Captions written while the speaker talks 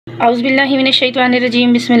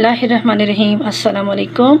Auzubillahiminash-shaytanir-rajim. Bismillahir-rahmanir-rahim. Assalamu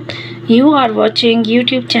alaikum. You are watching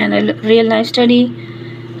YouTube channel Real Life Study.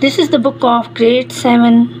 This is the book of grade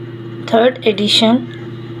 7 3rd edition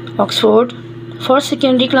Oxford for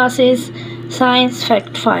secondary classes science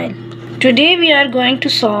fact file. Today we are going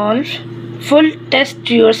to solve full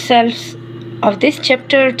test yourselves of this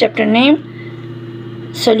chapter name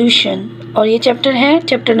solution, और ये chapter है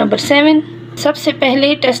chapter number 7. सबसे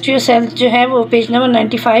पहले test yourself जो है वो page number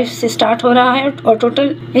 95 से start हो रहा है और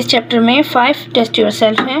टोटल इस चैप्टर में 5 टेस्ट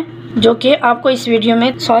योरसेल्फ हैं जो कि आपको इस वीडियो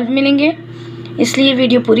में सॉल्व मिलेंगे, इसलिए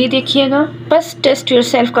वीडियो पूरी देखिएगा. बस टेस्ट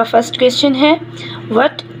योरसेल्फ का फर्स्ट क्वेश्चन है,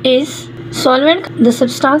 what is solvent the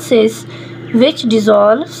substances which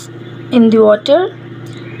dissolves in the water.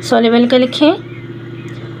 Soluble का लिखें,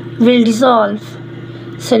 विल डिसॉल्व.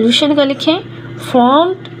 सॉल्यूशन का लिखें,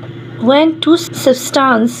 formed when to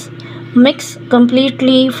substance mix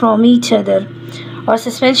completely from each other. और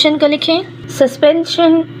suspension का लिखें,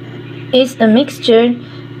 suspension is a mixture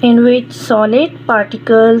in which solid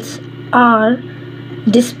particles are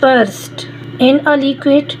dispersed in a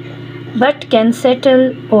liquid but can settle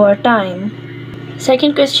over time.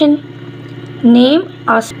 Second question, name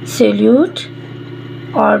a solute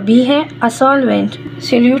और B है a solvent.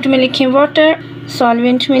 solute में लिखें water,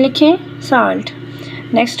 solvent में लिखें salt.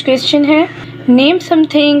 Next question है, name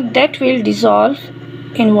something that will dissolve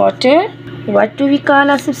in water. What do we call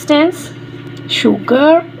a substance?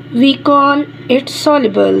 Sugar. We call it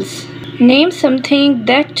solubles. Name something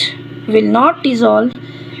that will not dissolve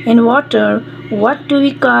in water. What do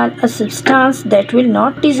we call a substance that will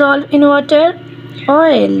not dissolve in water?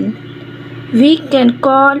 Oil. We can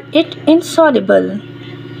call it insoluble.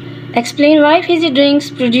 Explain why fizzy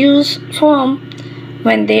drinks produce foam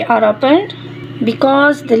when they are opened.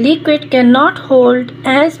 Because the liquid cannot hold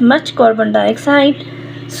as much carbon dioxide,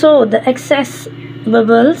 so the excess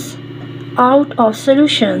bubbles out of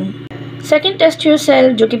solution. Second test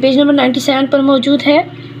yourself जो कि page number 97 पर मौजूद है.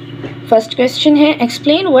 First question है,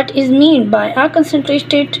 explain what is mean by a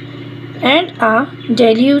concentrated and a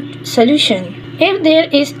dilute solution. If there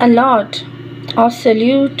is a lot of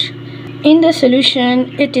solute in the solution,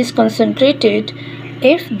 it is concentrated.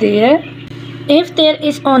 If there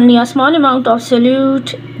is only a small amount of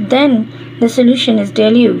solute, then the solution is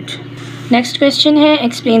dilute. Next question है,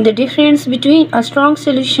 explain the difference between a strong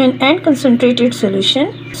solution and concentrated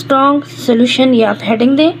solution. Strong solution ये आप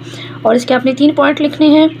heading दें और इसके आपने 3 point लिखने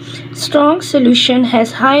हैं. Strong solution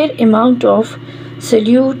has higher amount of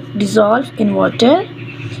solute dissolved in water.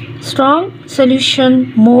 Strong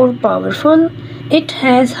solution more powerful. It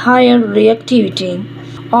has higher reactivity.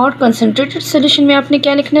 और concentrated solution में आपने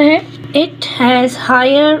क्या लिखना है, it has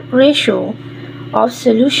higher ratio of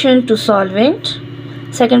solution to solvent.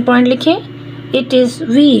 Second point लिखें, it is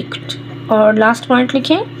weak. और last point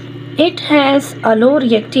लिखें, it has a low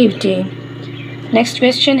reactivity. Next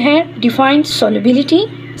question है, define solubility.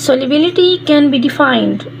 Solubility can be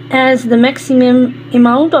defined as the maximum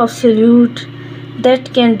amount of solute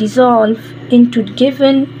that can dissolve into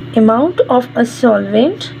given amount of a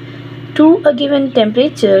solvent to a given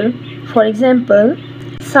temperature. For example,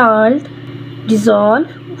 salt dissolve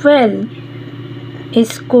well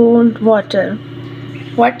is cold water.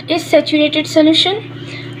 What is saturated solution?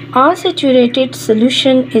 A saturated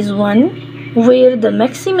solution is one where the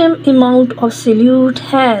maximum amount of solute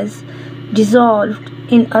has dissolved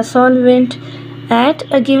in a solvent at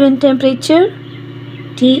a given temperature,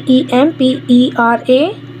 TEMPERATURE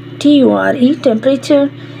temperature,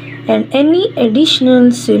 and any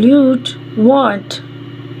additional solute won't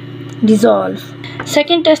dissolve.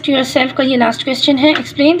 Second test yourself का ये last question है,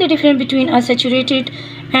 explain the difference between a saturated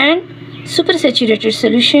and supersaturated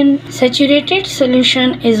solution. Saturated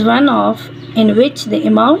solution is one of in which the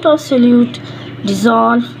amount of solute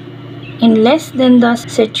dissolve in less than the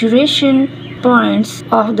saturation points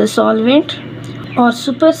of the solvent. और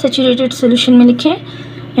supersaturated solution में लिखें,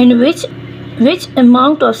 in which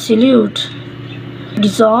amount of solute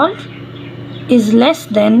dissolved is less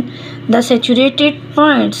than the saturated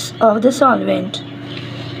points of the solvent.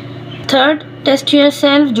 Third test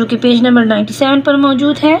yourself जो कि page number 97 पर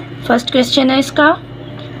मौजूद है. First question है इसका,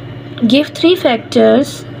 give 3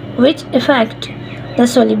 factors which affect the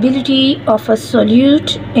solubility of a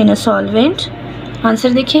solute in a solvent.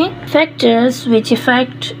 Answer देखें, factors which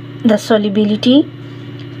affect the solubility: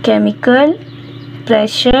 chemical,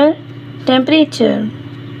 pressure, temperature.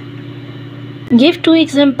 Give 2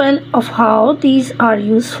 examples of how these are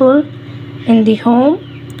useful in the home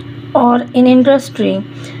or in industry.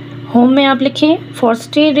 Home में आप लिखें, for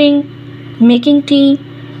stirring, making tea,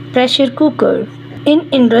 pressure cooker. In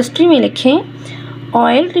industry में लिखें,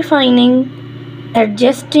 oil refining,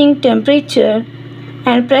 adjusting temperature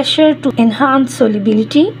and pressure to enhance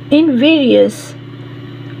solubility in various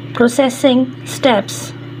processing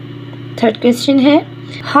steps. Third question है,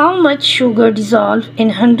 how much sugar dissolve in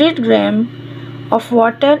 100 gram of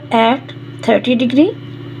water at 30 degree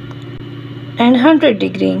and 100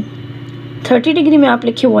 degree? 30 degree में आप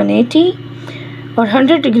लिखें 180 और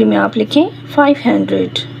 100 degree में आप लिखें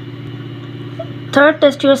 500. थर्ड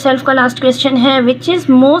टेस्ट योर सेल्फ का last question है, which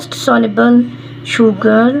is most soluble,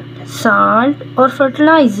 sugar, salt और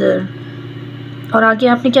फर्टिलाइज़र? और आगे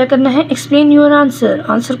आपने क्या करना है, एक्सप्लेन योर आंसर,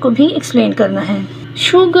 आंसर को भी एक्सप्लेन करना है.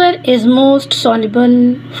 Sugar is most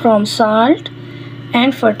soluble from salt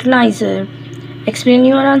and fertiliser. Explain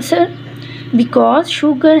your answer. Because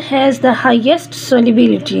sugar has the highest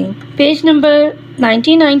solubility. Page number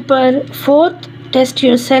 99 पर फोर्थ टेस्ट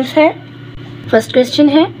योरसेल्फ है. फर्स्ट क्वेश्चन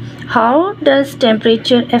है, how does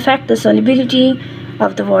temperature affect the solubility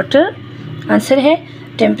of the water? Answer है,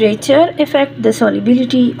 temperature affect the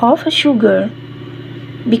solubility of sugar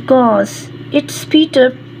because it speeds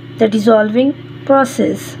up the dissolving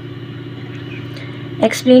process.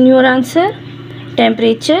 Explain your answer.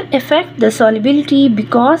 Temperature affect the solubility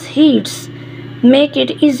because heats make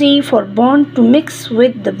it easy for bond to mix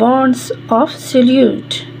with the bonds of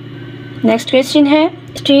solute. Next question है,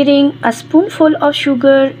 stirring a spoonful of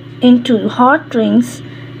sugar into hot drinks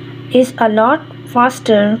is a lot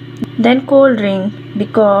faster than cold drink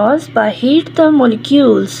because by heat the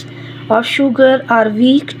molecules of sugar are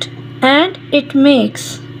weakened and it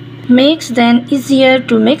makes them easier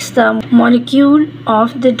to mix the molecule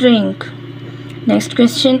of the drink. Next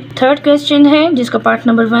question, third question है जिसका part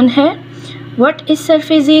number 1 है, what is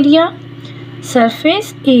surface area? Surface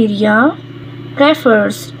area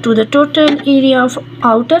refers to the total area of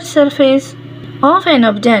outer surface of an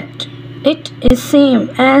object. It is same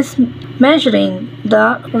as measuring the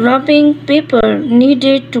wrapping paper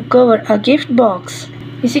needed to cover a gift box.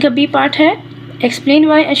 इसी का B part है, explain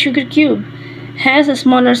why a sugar cube has a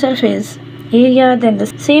smaller surface area than the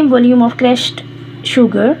same volume of crushed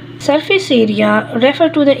sugar. Surface area refer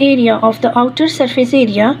to the area of the outer surface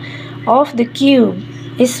area of the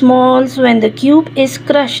cube is small when the cube is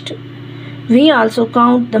crushed. We also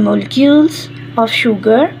count the molecules of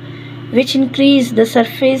sugar which increase the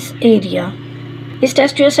surface area. इस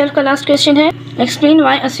test yourself का last question है, explain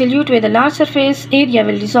why a solute with a large surface area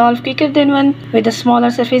will dissolve quicker than one with a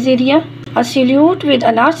smaller surface area. A solute with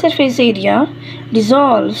a large surface area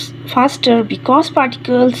dissolves faster because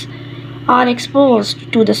particles are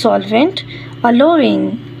exposed to the solvent, allowing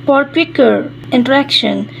for quicker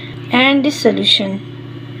interaction and dissolution.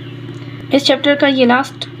 इस chapter का ये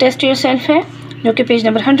last test yourself है जो कि page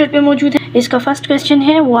number 100 पे मौजूद है. इसका फर्स्ट क्वेश्चन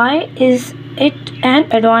है, why is it an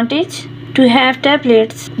advantage to have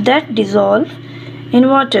tablets that dissolve in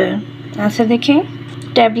water? Answer देखें,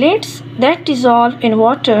 tablets that dissolve in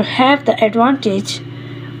water have the advantage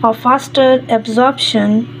of faster absorption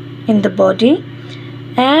in the body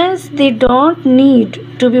as they don't need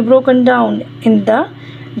to be broken down in the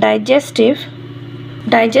digestive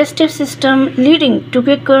system, leading to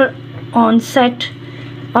quicker onset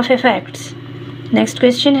of effects. Next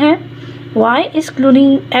question है, why is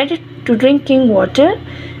chlorine added to drinking water?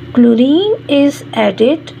 Chlorine is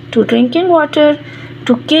added to drinking water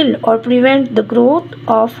to kill or prevent the growth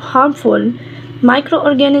of harmful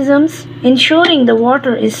microorganisms, ensuring the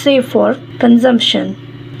water is safe for consumption.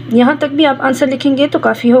 यहाँ तक भी आप answer लिखेंगे तो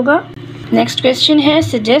काफ़ी होगा. Next question है,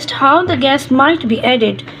 suggest how the gas might be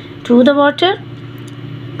added to the water?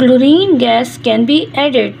 Chlorine gas can be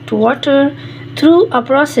added to water through a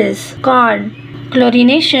process called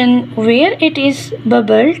chlorination, where it is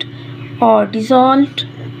bubbled or dissolved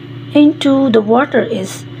into the water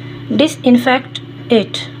is disinfect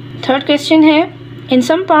it. Third question है, in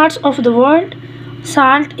some parts of the world,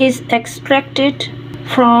 salt is extracted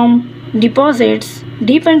from deposits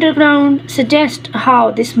deep underground. Suggest how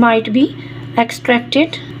this might be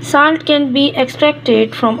extracted. Salt can be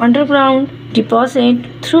extracted from underground deposit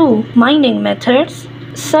through mining methods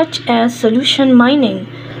such as solution mining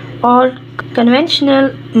or conventional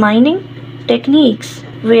mining techniques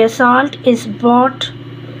where salt is brought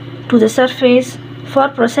to the surface for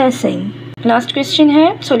processing. Last question है,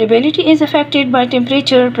 solubility is affected by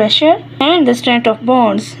temperature, pressure and the strength of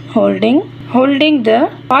bonds holding the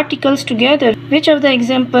particles together. Which of the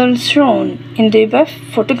examples shown in the above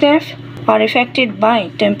photograph are affected by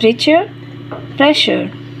temperature, pressure?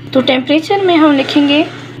 तो temperature में हम लिखेंगे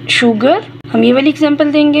sugar, हम ये वाली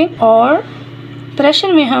example देंगे, और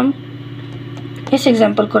pressure में हम इस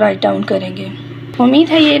एग्जांपल को राइट डाउन करेंगे. उम्मीद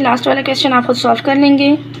है ये लास्ट वाला क्वेश्चन आप खुद सॉल्व कर लेंगे.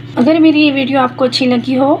 अगर मेरी ये वीडियो आपको अच्छी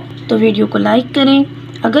लगी हो तो वीडियो को लाइक करें,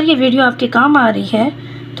 अगर ये वीडियो आपके काम आ रही है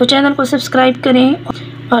तो चैनल को सब्सक्राइब करें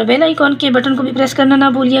और बेल आइकॉन के बटन को भी प्रेस करना ना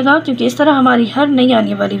भूलिएगा, क्योंकि इस तरह हमारी हर नई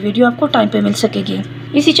आने वाली वीडियो आपको टाइम पे मिल सकेगी।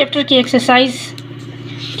 इसी चैप्टर की एक्सरसाइज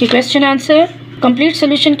के क्वेश्चन आंसर कंप्लीट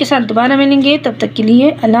सोल्यूशन के साथ दोबारा मिलेंगे। तब तक के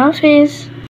लिए अल्लाह हाफिज़।